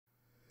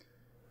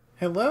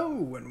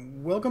Hello,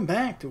 and welcome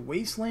back to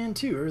Wasteland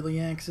 2 Early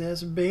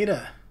Access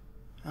Beta.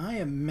 I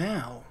am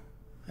Mal,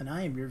 and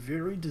I am your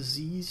very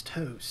diseased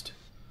host.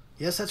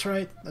 Yes, that's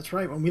right.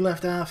 When we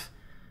left off,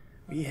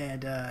 we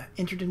had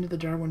entered into the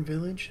Darwin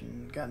village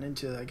and gotten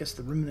into, I guess,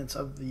 the remnants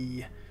of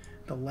the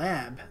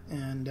lab,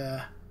 and,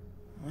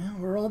 well,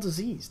 we're all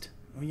diseased.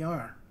 We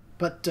are.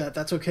 But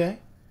that's okay,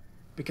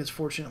 because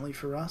fortunately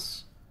for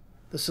us,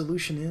 the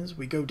solution is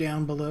we go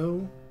down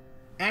below,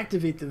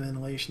 activate the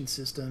ventilation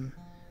system,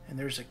 and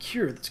there's a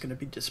cure that's going to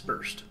be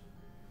dispersed.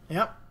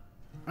 Yep.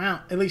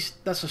 Well, at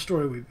least that's the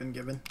story we've been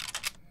given.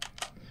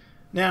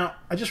 Now,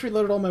 I just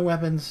reloaded all my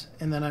weapons,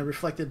 and then I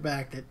reflected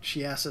back that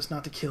she asked us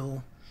not to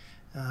kill,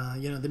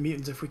 the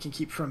mutants if we can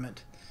keep from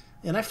it.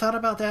 And I've thought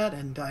about that,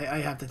 and I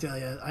have to tell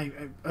you,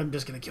 I'm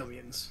just going to kill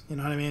mutants. You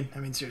know what I mean? I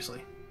mean,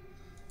 seriously.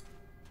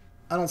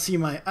 I don't see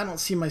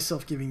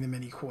myself giving them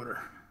any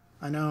quarter.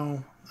 I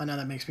know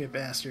that makes me a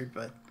bastard,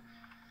 but,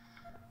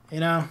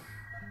 you know,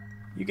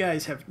 you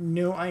guys have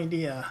no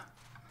idea,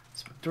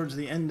 towards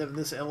the end of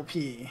this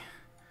LP,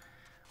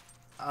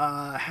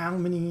 how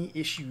many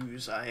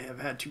issues I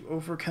have had to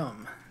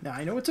overcome. Now,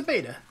 I know it's a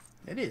beta.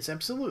 It is,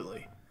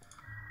 absolutely.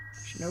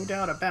 There's no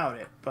doubt about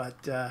it,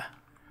 but, I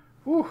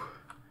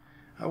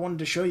wanted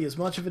to show you as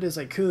much of it as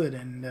I could,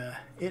 and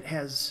it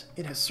has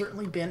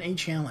certainly been a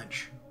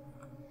challenge.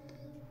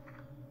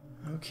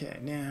 Okay,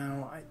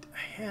 now,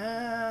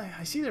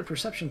 I see their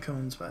perception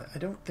cones, but I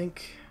don't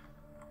think...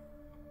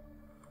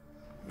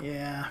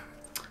 Yeah.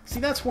 See,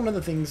 that's one of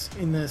the things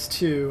in this,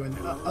 too, and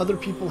other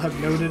people have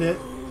noted it.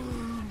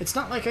 It's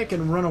not like I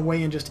can run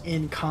away and just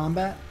end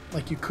combat,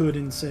 like you could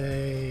in,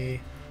 say...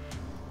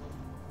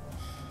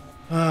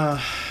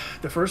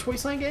 the first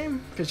Wasteland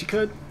game, because you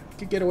could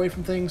get away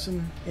from things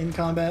in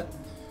combat.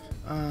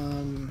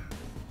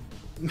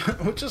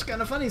 Which is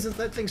kind of funny, since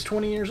that thing's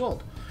 20 years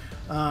old.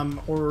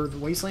 Or the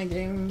Wasteland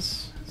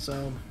games,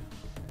 so...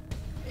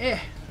 it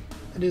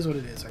is what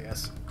it is, I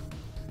guess.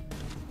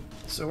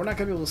 So we're not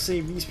going to be able to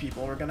save these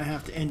people. We're going to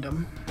have to end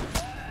them.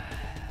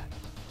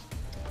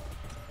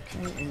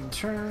 Okay, in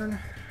turn.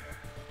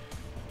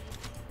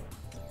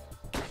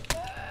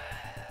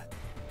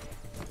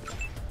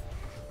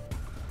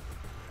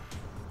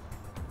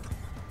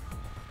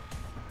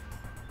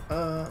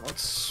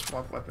 Let's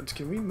swap weapons.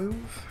 Can we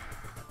move?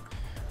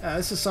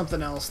 This is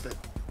something else that...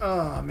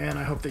 Oh, man,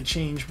 I hope they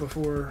change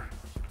before...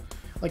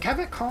 Like, have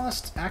it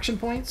cost action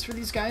points for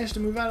these guys to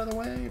move out of the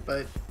way,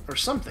 but... Or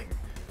something.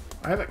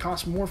 Or have it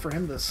cost more for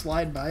him to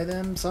slide by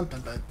them, something,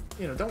 but,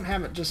 you know, don't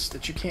have it just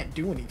that you can't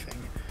do anything.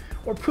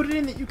 Or put it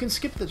in that you can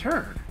skip the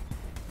turn.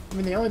 I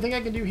mean, the only thing I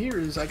can do here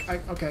is,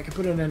 okay, I can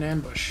put it in an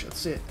ambush.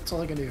 That's it. That's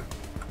all I can do.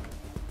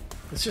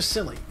 It's just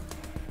silly.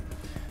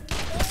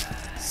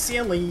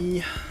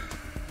 Silly.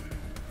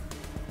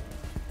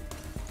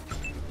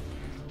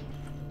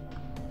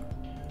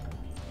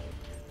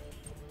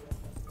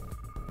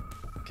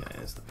 Okay,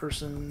 is the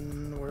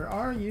person... Where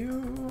are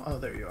you? Oh,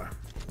 there you are.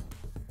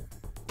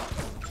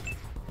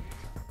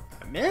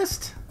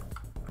 Missed?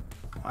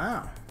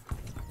 Wow.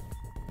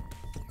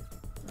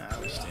 Now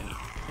we just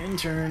in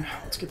turn.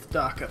 Let's get the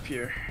doc up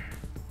here.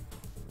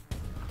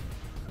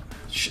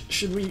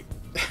 Should we...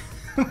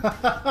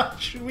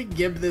 should we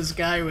give this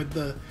guy with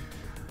the...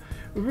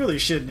 We really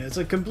shouldn't. It's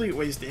a complete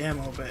waste of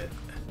ammo,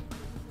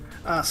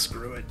 but...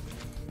 screw it.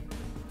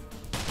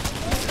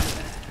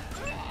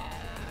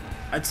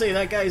 I'd say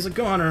that guy's a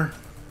goner.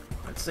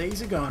 I'd say he's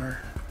a goner.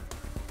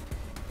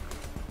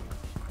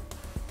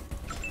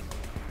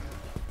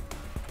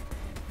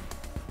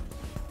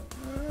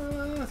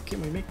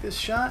 Can we make this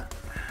shot?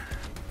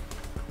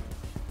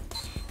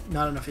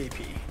 Not enough AP.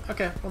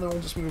 Okay, well then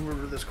we'll just move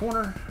over to this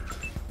corner.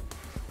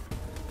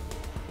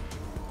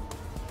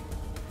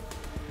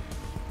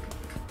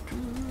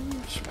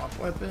 Swap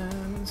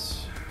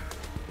weapons.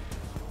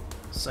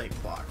 Sight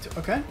blocked.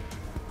 Okay.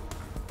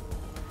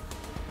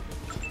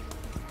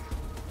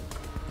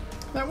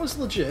 That was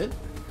legit.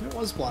 It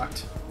was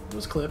blocked. It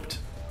was clipped.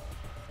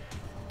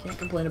 Can't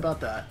complain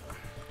about that.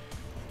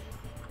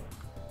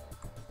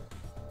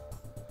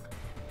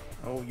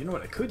 Oh, you know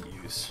what I could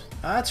use?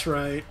 That's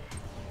right.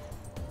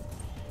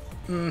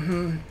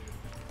 You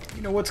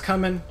know what's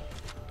coming?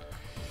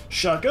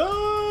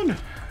 Shotgun!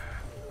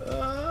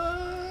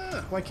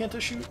 Why can't I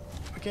shoot?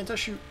 Why can't I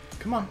shoot?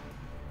 Come on.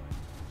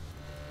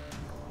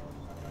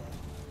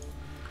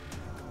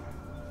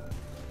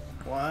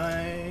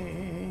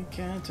 Why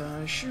can't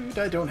I shoot?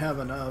 I don't have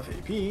enough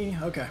AP.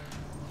 Okay.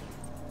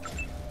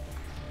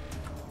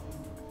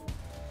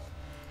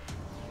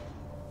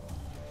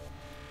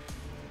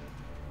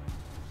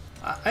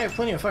 I have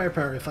plenty of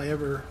firepower if I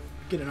ever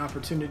get an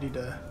opportunity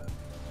to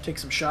take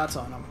some shots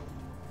on them.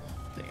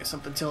 I think if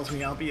something tells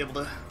me I'll be able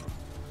to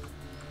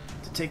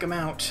take them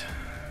out.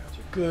 It's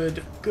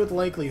a good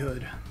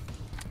likelihood.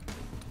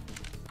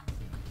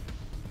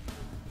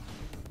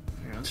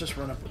 Here, let's just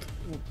run up with,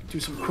 we'll do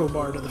some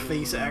crowbar to the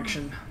face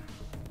action.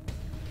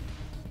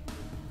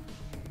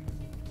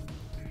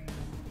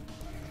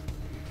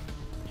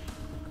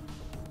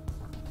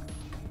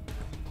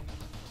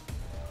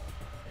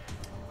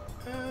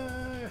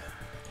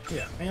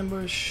 Yeah,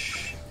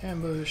 ambush,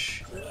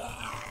 ambush.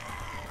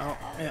 Oh,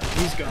 yeah,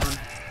 he's gone.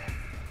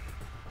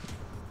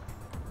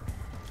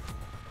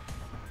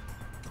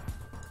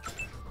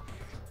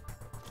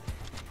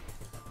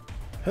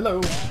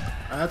 Hello.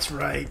 That's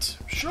right.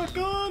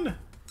 Shotgun!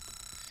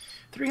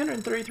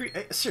 333.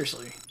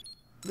 Seriously.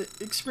 The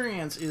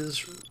experience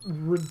is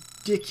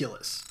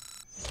ridiculous.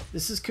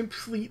 This is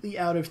completely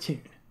out of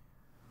tune.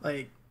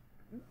 Like,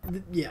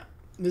 yeah.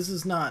 This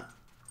is not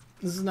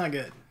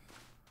good.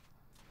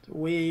 It's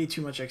way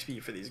too much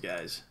XP for these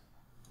guys.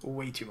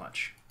 Way too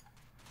much.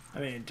 I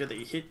mean, do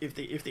they hit, if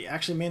they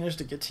actually manage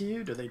to get to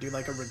you, do they do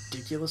like a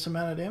ridiculous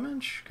amount of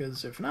damage?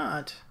 Because if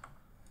not...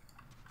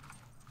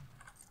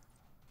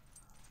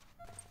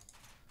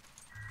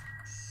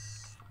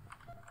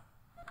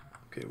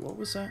 Okay, what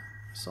was that?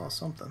 I saw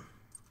something.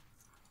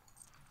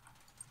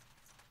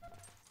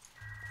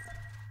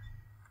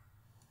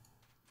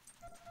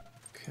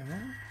 Okay.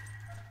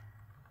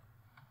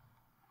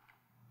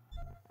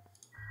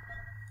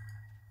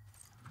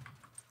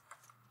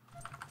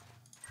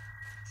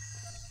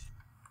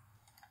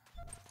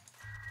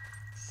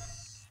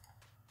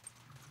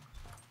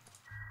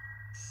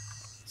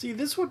 See,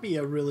 this would be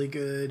a really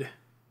good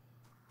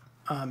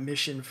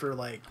mission for,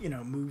 like, you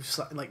know, move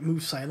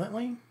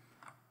silently.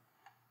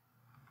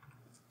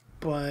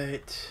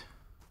 But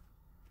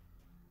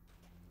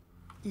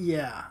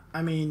yeah,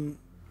 I mean,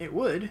 it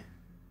would.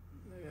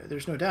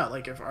 There's no doubt.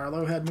 Like, if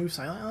Arlo had moved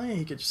silently,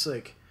 he could just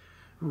like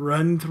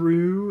run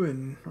through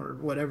and or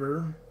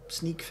whatever,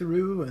 sneak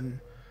through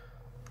and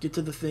get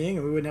to the thing,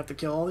 and we wouldn't have to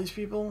kill all these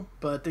people.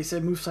 But they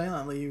said move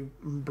silently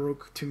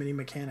broke too many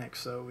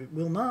mechanics, so it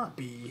will not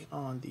be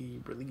on the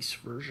release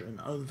version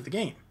of the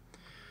game.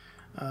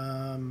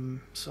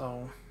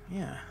 So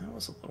yeah, I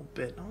was a little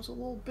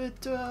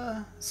bit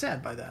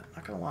sad by that.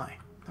 Not gonna lie,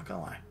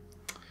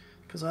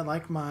 because I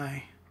like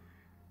my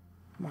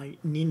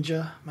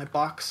ninja, my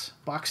box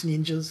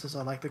ninjas, as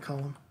I like to call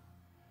them.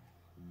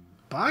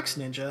 Box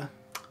ninja.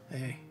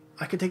 Hey,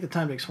 I could take the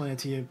time to explain it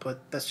to you,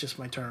 but that's just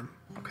my term.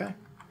 Okay.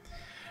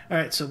 All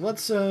right, so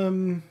let's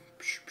well,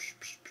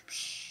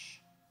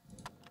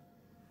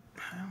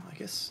 I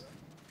guess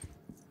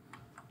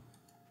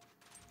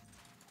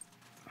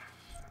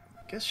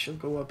she'll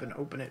go up and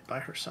open it by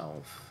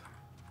herself.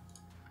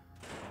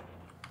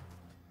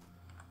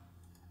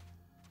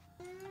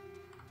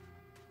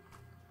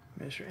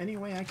 Is there any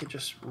way I could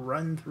just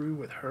run through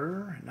with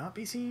her and not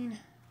be seen?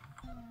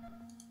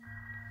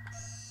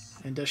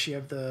 And does she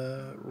have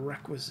the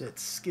requisite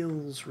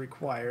skills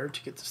required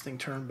to get this thing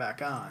turned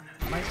back on?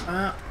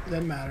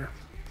 Doesn't matter.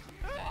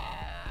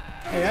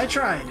 Hey, I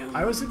tried.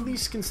 I was at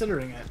least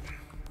considering it.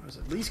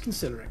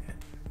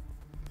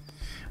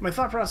 My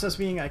thought process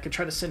being I could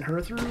try to send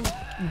her through,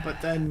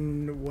 but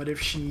then what if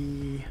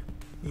she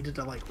needed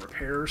to like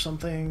repair or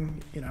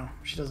something? You know,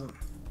 she doesn't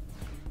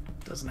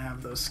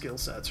have those skill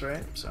sets,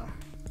 right? So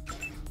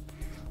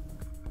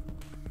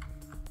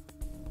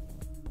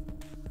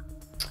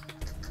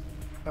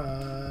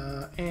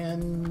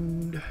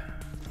and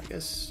I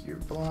guess you're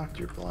blocked.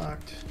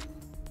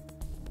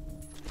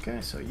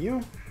 Okay, so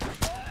you.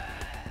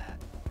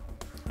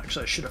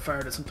 Actually, I should have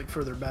fired at something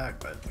further back,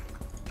 but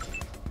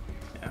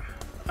yeah,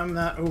 I'm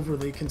not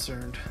overly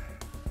concerned.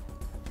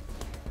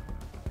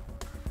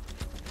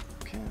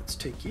 Okay, let's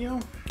take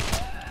you.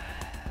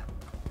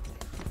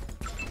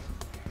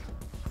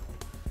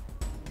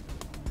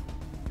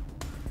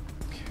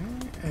 Okay,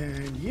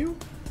 and you.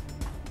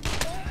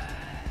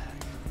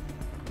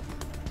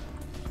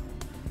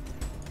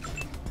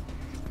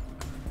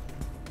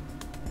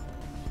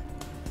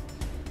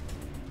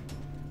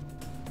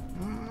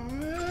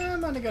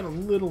 I got a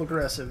little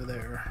aggressive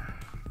there.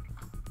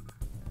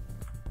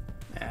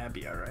 That'd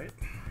be alright.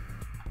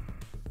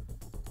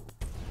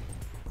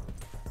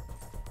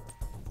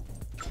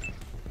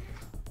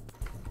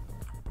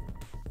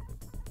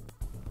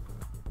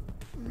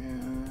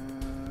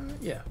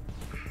 Yeah.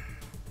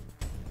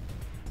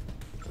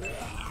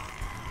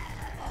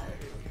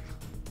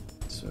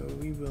 So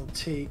we will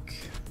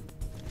take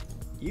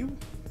you.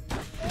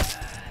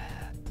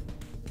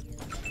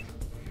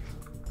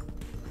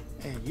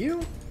 And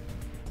you.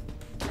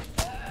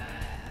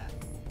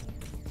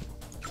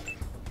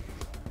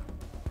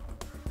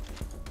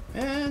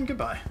 And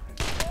goodbye.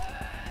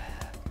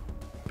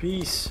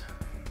 Peace.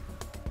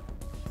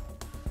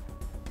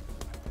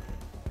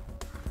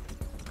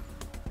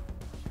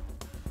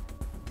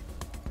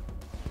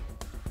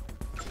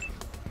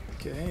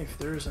 Okay, if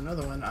there's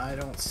another one, I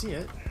don't see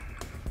it.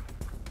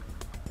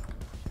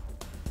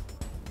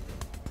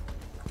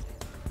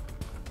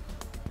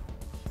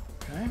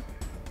 Okay.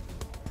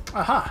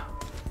 Aha!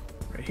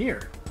 Right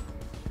here.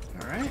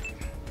 Alright.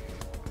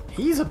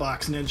 He's a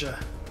box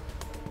ninja.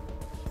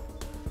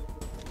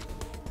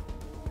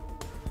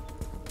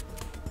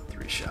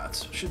 3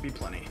 shots. Should be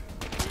plenty.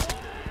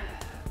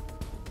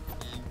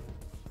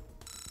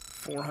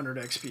 400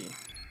 XP.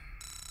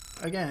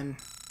 Again,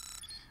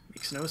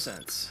 makes no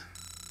sense.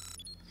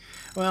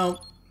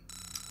 Well,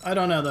 I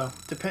don't know though.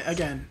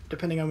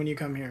 Depending on when you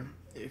come here.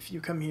 If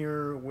you come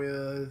here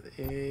with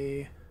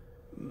a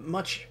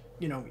much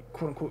you know,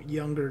 quote-unquote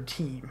younger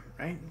team,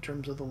 right, in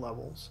terms of the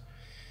levels.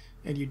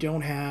 And you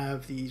don't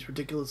have these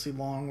ridiculously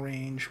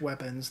long-range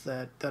weapons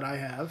that I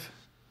have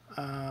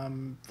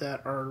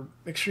that are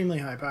extremely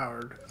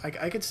high-powered.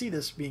 I could see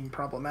this being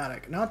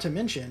problematic. Not to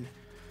mention,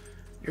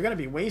 you're going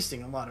to be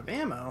wasting a lot of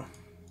ammo,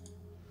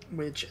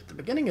 which at the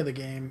beginning of the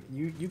game,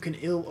 you can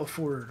ill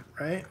afford,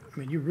 right? I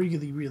mean, you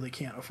really, really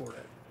can't afford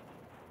it.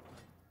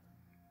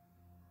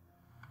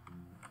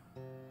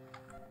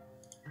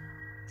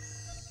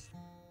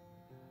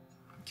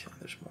 Okay,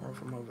 there's more of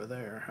them over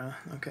there, huh?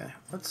 Okay,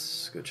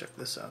 let's go check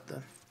this out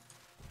then.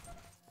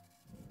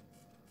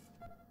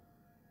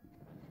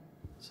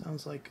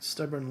 Sounds like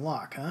stubborn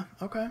lock, huh?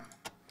 Okay.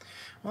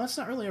 Well, that's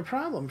not really a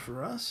problem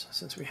for us,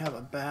 since we have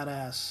a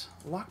badass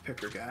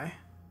lockpicker guy.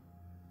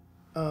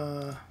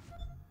 Hello?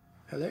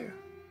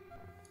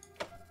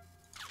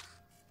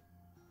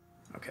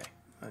 Okay.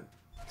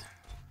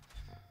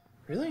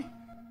 Really?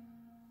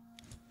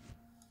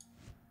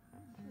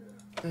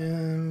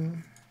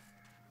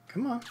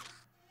 Come on.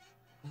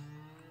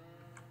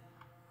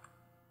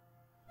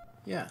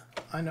 Yeah,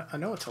 I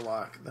know it's a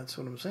lock. That's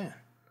what I'm saying.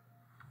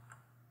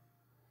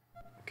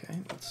 Okay,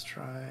 let's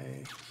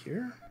try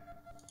here.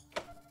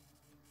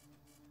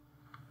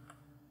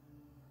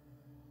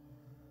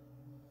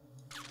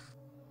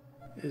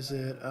 Is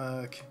it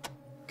a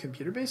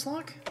computer-based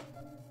lock?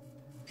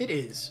 It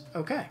is.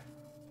 Okay.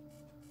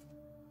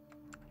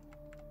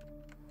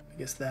 I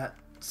guess that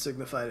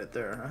signified it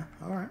there,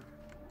 huh? Alright.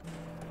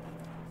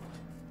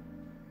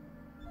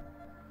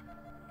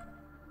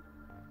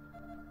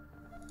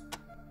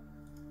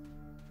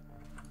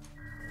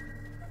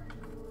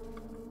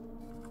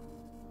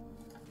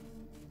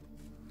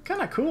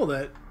 Kind of cool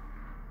that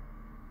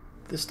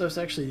this stuff's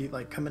actually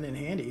like coming in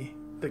handy.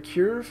 The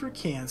cure for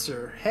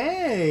cancer.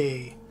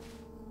 Hey!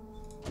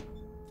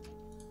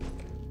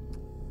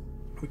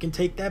 We can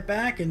take that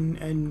back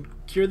and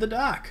cure the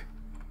doc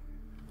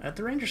at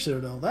the Ranger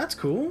Citadel. That's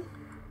cool.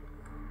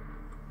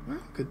 Well,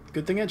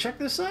 good thing I checked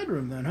this side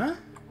room then, huh?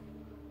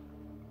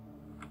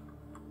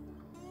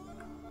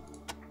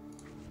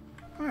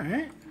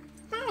 Alright.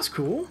 That was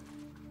cool.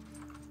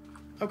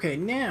 Okay,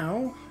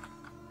 now...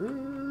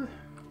 we're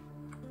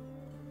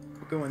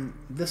going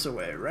this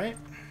way, right?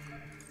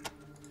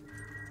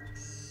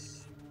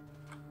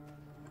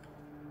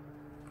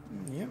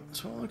 Yep,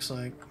 that's what it looks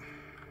like.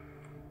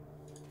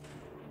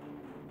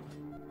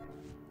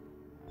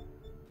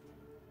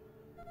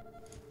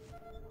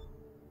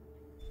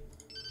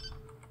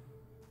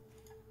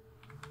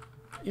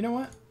 You know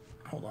what?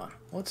 Hold on.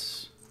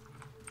 Let's...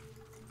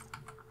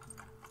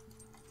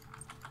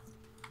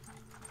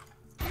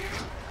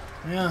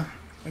 yeah,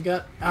 I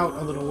got out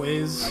a little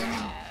ways.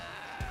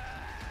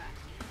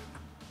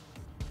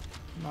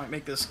 Might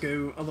make this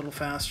go a little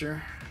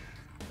faster.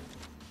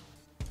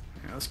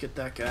 Right, let's get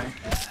that guy.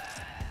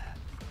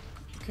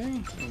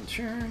 Okay, and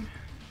turn.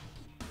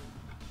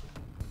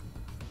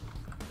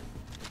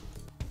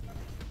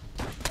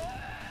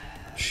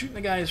 Shooting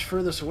the guys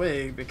furthest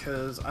away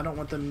because I don't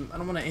want them. I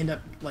don't want to end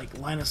up like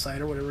line of sight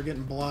or whatever,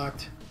 getting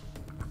blocked.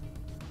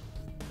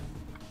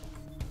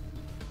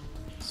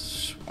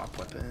 Swap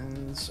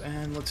weapons,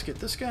 and let's get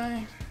this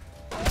guy.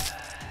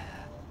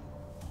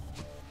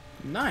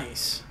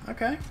 Nice.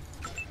 Okay.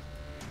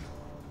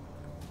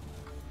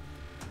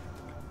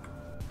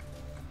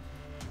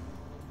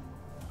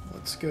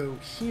 Let's go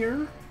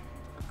here,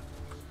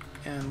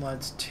 and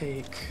let's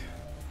take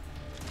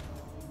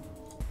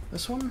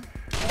this one.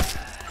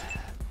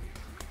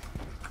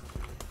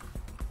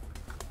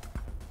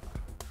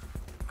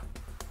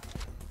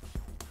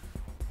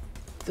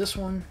 This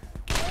one.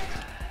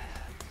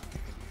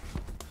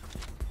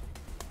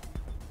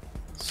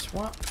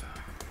 Swap.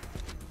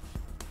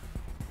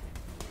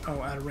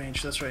 Oh, out of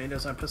range. That's right. He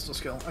doesn't have pistol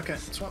skill. Okay,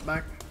 swap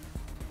back.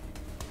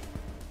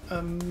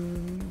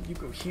 You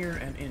go here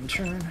and in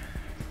turn.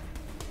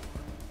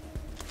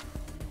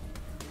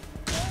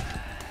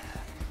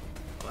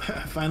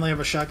 Finally have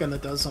a shotgun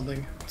that does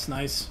something. It's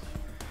nice.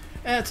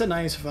 It's a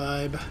nice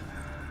vibe.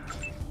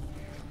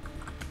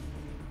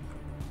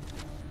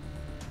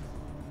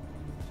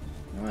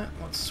 What?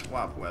 Let's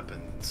swap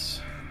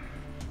weapons.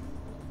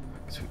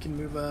 So we can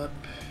move up.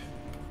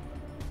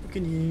 We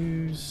can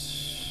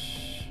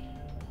use...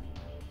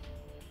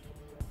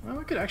 well,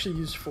 we could actually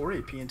use 4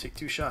 AP and take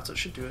 2 shots. That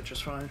should do it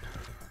just fine.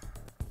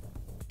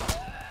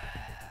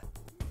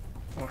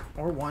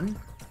 Or 1.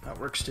 That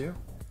works too.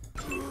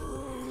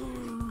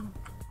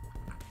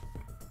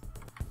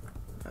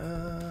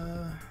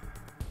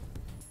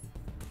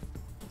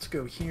 Let's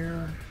go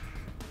here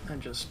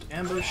and just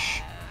ambush.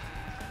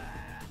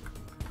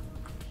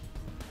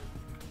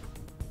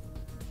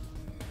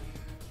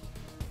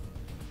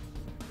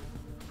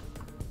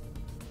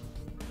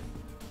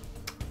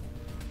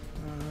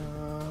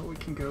 We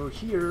can go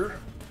here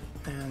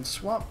and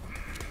swap.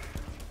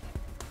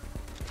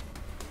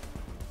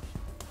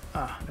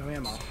 Ah, no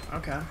ammo.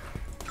 Okay.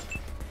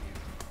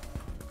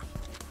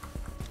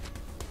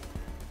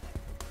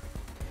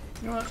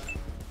 You know what?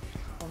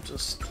 I'll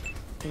just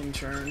in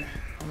turn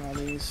on all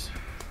these.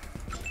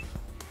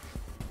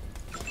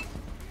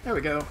 There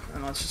we go.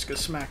 And let's just go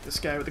smack this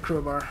guy with the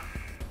crowbar.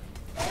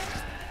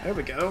 There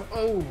we go.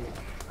 Oh,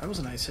 that was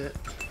a nice hit.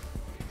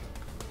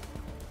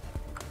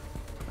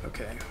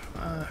 Okay,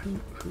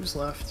 who's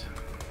left?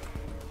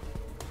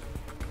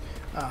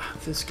 Ah,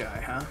 this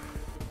guy, huh?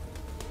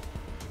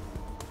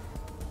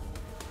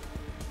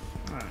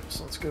 Alright,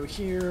 so let's go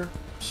here,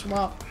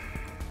 swap.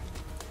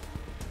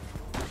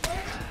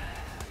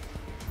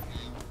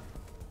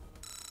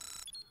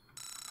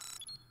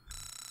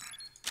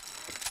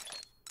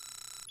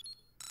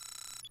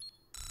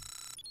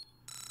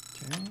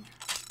 Okay,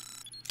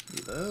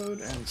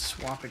 reload and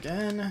swap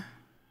again,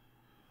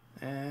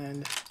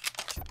 and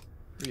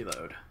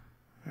reload.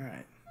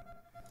 Alright.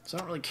 So I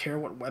don't really care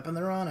what weapon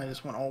they're on, I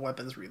just want all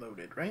weapons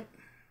reloaded, right?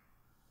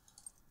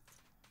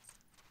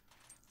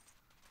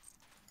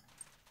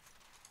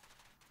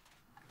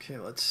 Okay,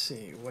 let's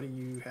see. What do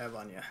you have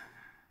on you?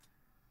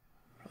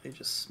 Probably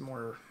just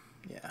more,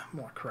 yeah,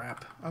 more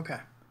crap. Okay.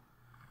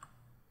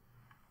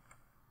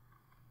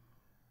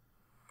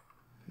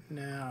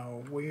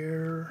 Now,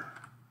 where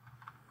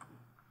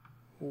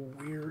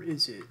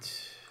is it?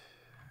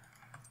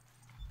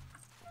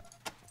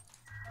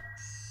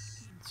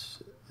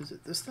 Is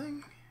it this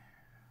thing?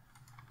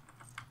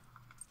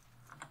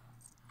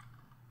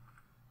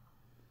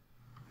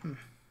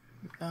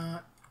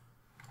 Not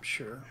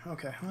sure.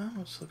 Okay, well,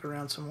 let's look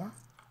around some more.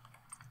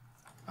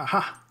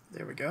 Aha!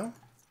 There we go.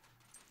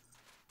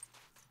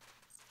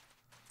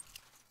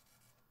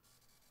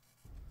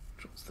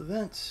 Controls the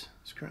vents.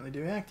 It's currently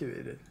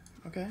deactivated.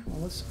 Okay,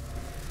 well, let's...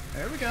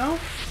 There we go!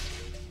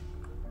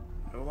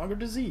 No longer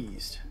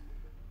diseased.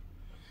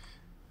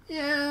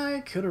 Yeah,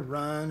 I could have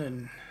run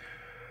and...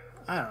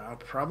 I don't know,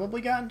 probably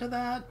gotten to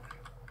that.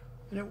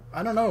 You know,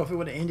 I don't know if it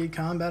would have ended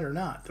combat or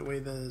not, the way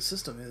the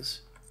system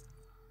is.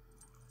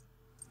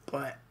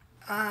 But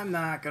I'm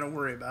not going to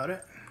worry about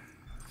it.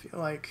 I feel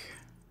like,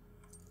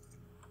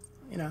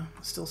 you know,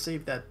 I still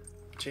saved that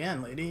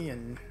Jan lady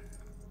and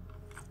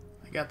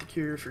I got the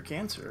cure for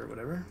cancer or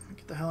whatever.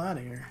 Get the hell out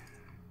of here.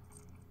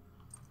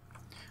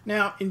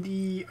 Now, in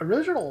the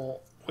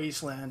original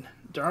Wasteland,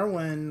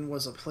 Darwin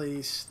was a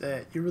place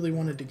that you really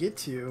wanted to get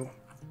to.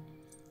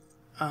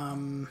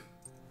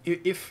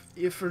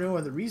 If for no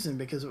other reason,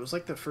 because it was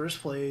like the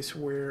first place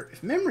where,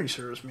 if memory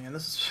serves me, and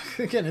this is,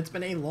 again, it's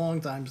been a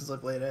long time since I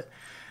played it,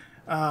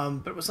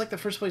 but it was like the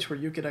first place where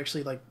you could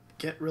actually, like,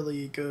 get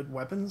really good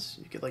weapons.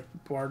 You could, like,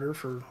 barter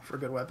for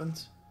good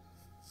weapons.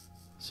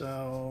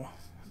 So,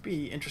 it'd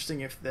be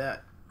interesting if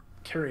that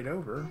carried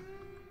over.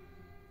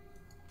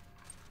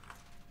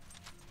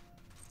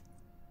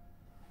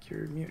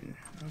 Cured mutant.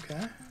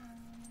 Okay.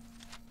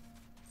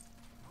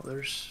 Well,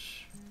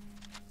 there's...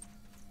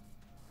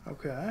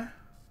 Okay.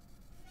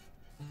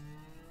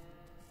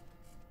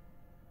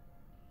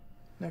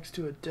 Next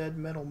to a dead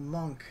metal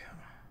monk.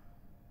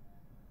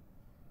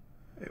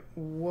 It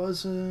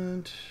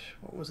wasn't...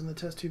 What was in the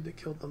test tube that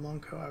killed the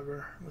monk,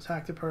 however? It was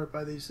hacked apart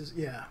by these...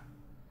 Yeah.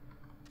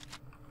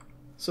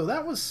 So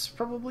that was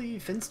probably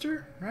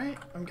Finster, right?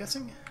 I'm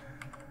guessing?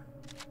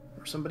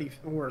 Or somebody...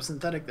 Or a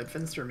synthetic that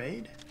Finster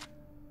made?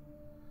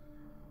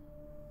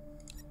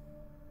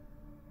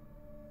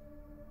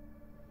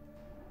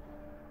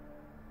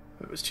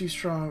 It was too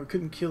strong. We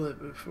couldn't kill it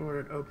before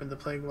it opened the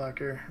plague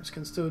blocker. As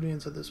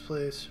custodians of this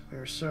place, we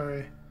are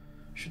sorry.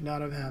 Should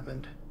not have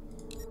happened.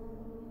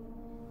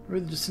 We're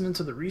the descendants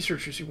of the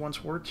researchers who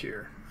once worked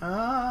here.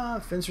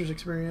 Ah, Finster's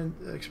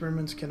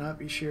experiments cannot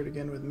be shared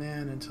again with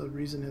man until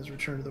reason has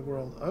returned to the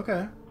world.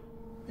 Okay.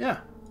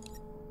 Yeah.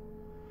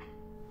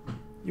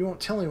 You won't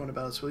tell anyone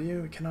about us, will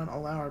you? We cannot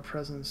allow our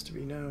presence to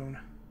be known.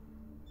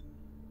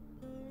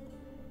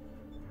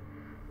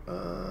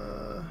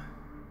 Well,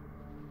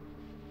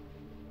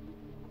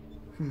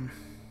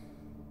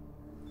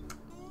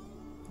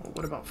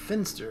 what about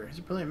Finster? He's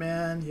a brilliant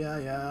man.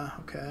 Yeah,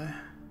 okay.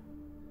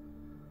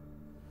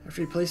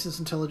 After he placed his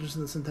intelligence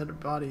in the synthetic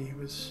body, he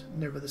was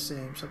never the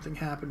same. Something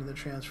happened in the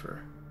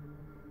transfer.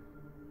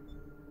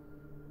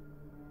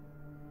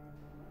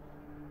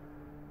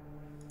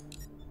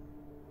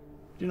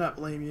 Do not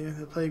blame you.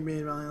 The plague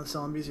made violent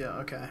zombies. Yeah,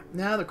 okay.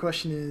 Now the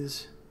question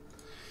is...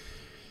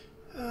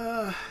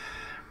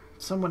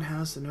 someone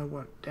has to know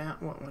what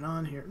went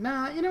on here.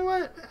 Nah, you know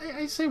what?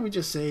 I say we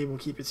just say we'll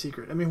keep it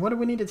secret. I mean, what do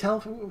we need to tell?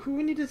 Who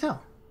we need to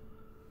tell?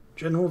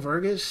 General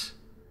Vargas?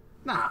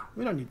 Nah,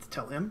 we don't need to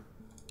tell him.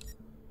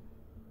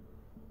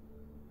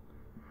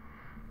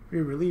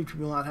 We're relieved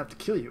we will not have to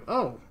kill you.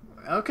 Oh,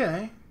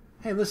 okay.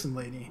 Hey, listen,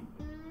 lady.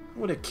 I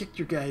would have kicked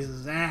your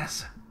guys'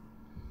 ass.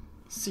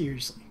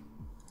 Seriously.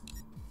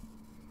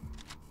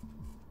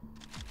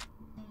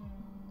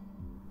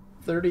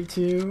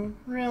 32?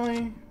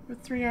 Really?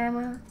 With 3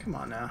 armor? Come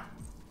on now.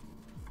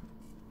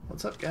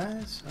 What's up,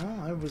 guys?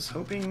 Oh, I was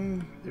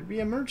hoping there'd be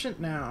a merchant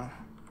now.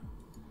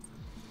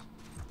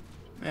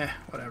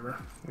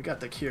 Whatever. We got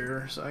the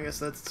cure, so I guess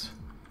that's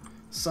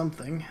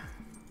something.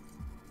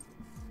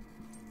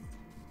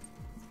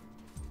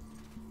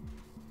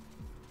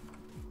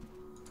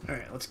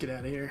 Alright, let's get out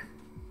of here.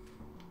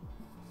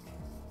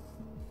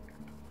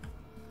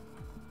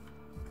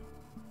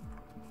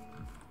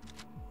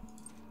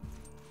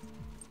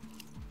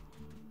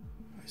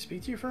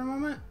 speak to you for a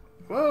moment?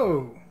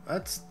 Whoa,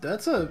 that's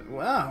a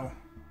wow.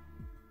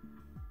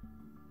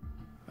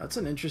 That's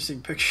an interesting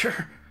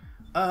picture.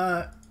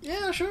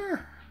 Yeah,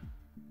 sure.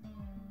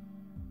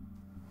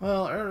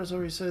 Well, Era's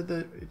always said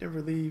that we'd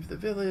never leave the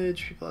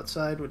village. People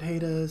outside would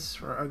hate us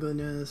for our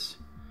ugliness.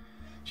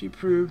 She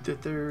proved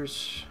that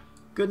there's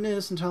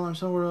goodness and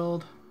tolerance in the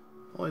world.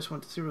 Always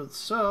want to see the world,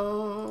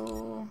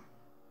 so...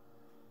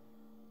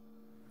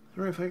 I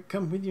wonder if I could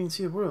come with you and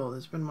see the world.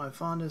 It's been my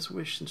fondest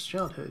wish since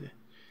childhood.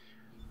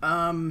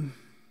 You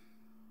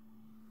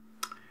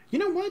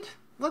know what?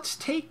 Let's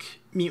take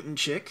Mutant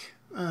Chick.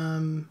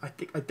 I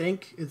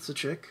think it's a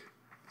chick.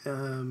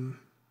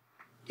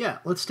 Yeah,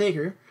 let's take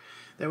her.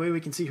 That way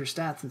we can see her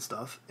stats and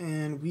stuff.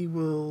 And we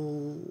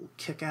will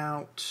kick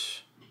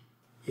out...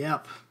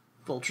 Yep.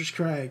 Vulture's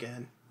Cry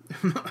again.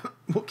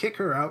 We'll kick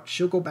her out.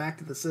 She'll go back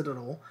to the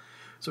Citadel.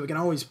 So we can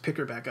always pick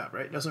her back up,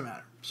 right? Doesn't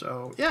matter.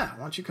 So, yeah,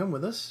 why don't you come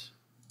with us?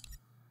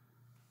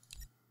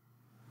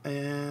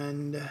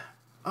 And...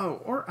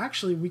 Oh, or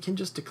actually, we can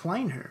just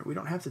decline her. We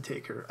don't have to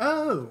take her.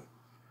 Oh!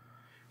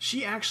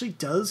 She actually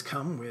does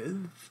come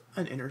with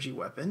an energy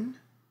weapon.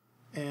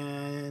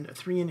 And a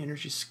 3 in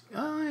energy...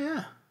 Oh,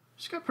 yeah.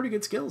 She's got pretty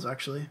good skills,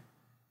 actually.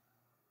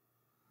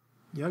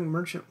 Young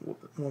merchant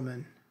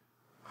woman.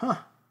 Huh.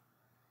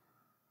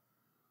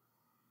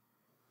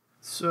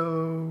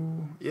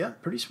 So, yeah,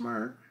 pretty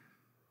smart.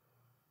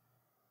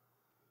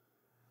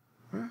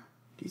 Huh,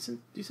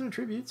 decent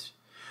attributes.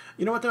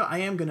 You know what though?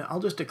 I'll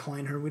just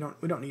decline her. We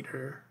don't need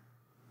her.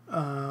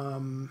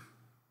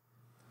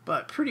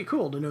 But pretty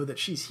cool to know that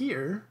she's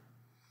here.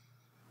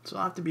 So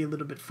I'll have to be a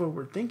little bit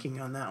forward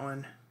thinking on that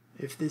one.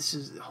 If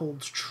this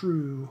holds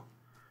true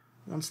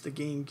once the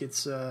game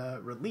gets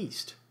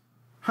released.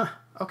 Huh,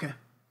 okay.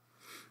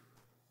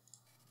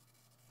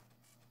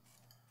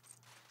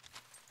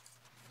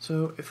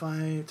 So if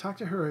I talk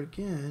to her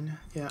again,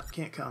 yeah,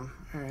 can't come.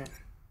 Alright.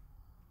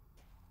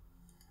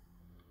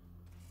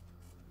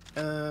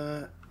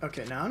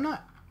 Okay, now I'm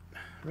not...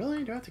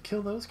 Really? Do I have to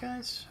kill those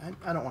guys?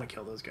 I don't want to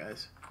kill those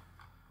guys.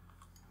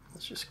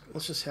 Let's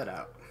just head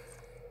out.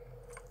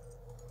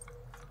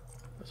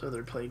 Those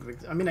other plague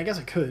victims. I mean, I guess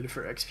I could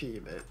for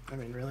XP, but I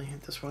mean, really,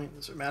 at this point,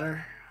 does it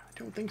matter? I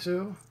don't think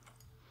so.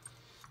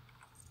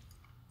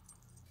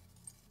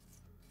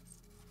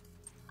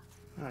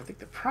 I think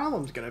the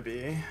problem's gonna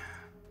be...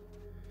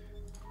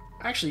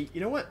 Actually, you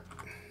know what?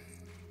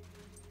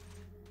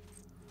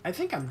 I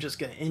think I'm just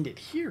gonna end it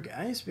here,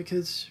 guys,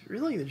 because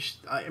really,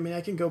 I mean, I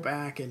can go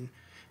back and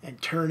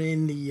turn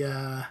in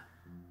the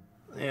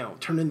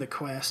turn in the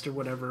quest or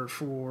whatever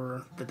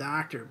for the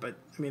doctor, but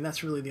I mean,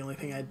 that's really the only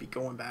thing I'd be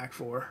going back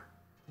for.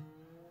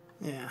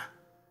 Yeah.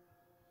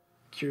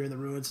 Cure in the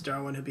ruins of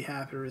Darwin, he'll be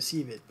happy to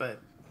receive it,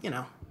 but you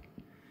know,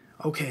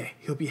 okay,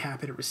 he'll be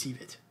happy to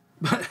receive it.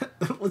 But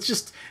let's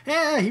just,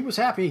 he was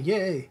happy,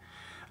 yay.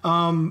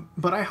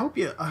 But I hope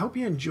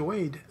you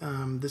enjoyed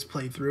this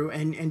playthrough,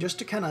 and just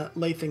to kind of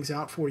lay things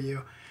out for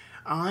you,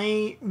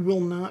 I will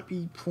not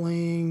be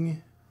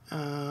playing,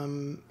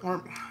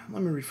 or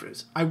let me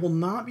rephrase, I will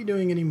not be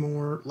doing any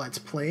more Let's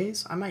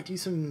Plays. I might do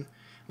some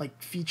like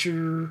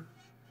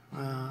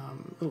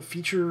little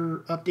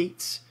feature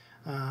updates,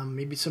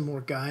 maybe some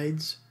more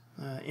guides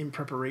in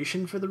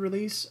preparation for the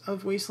release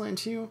of Wasteland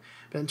 2.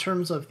 But in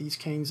terms of these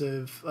kinds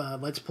of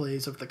Let's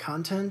Plays of the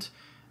content,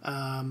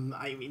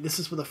 I mean, this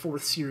is for the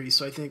 4th series,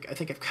 so I think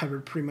I've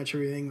covered pretty much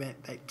everything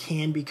that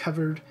can be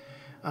covered,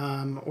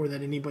 or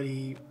that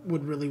anybody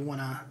would really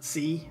want to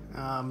see.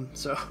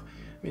 So,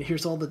 I mean,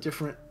 here's all the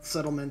different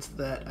settlements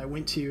that I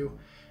went to,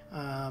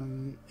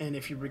 and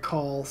if you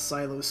recall,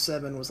 Silo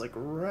 7 was like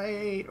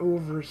right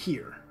over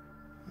here.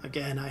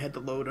 Again, I had to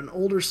load an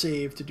older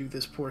save to do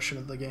this portion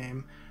of the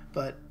game,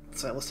 but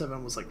Silo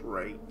 7 was like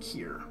right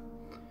here.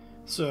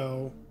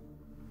 So...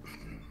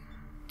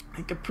 I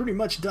think I've pretty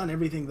much done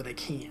everything that I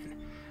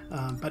can.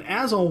 But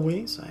as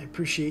always, I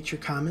appreciate your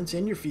comments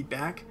and your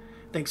feedback.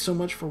 Thanks so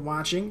much for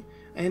watching.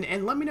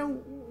 And let me know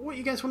what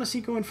you guys want to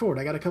see going forward.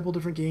 I got a couple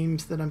different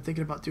games that I'm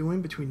thinking about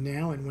doing between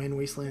now and when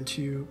Wasteland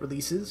 2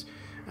 releases.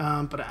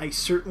 But I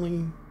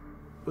certainly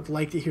would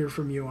like to hear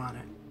from you on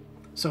it.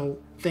 So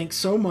thanks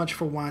so much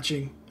for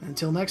watching.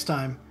 Until next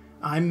time,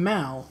 I'm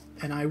Mal,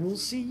 and I will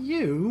see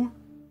you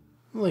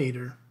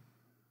later.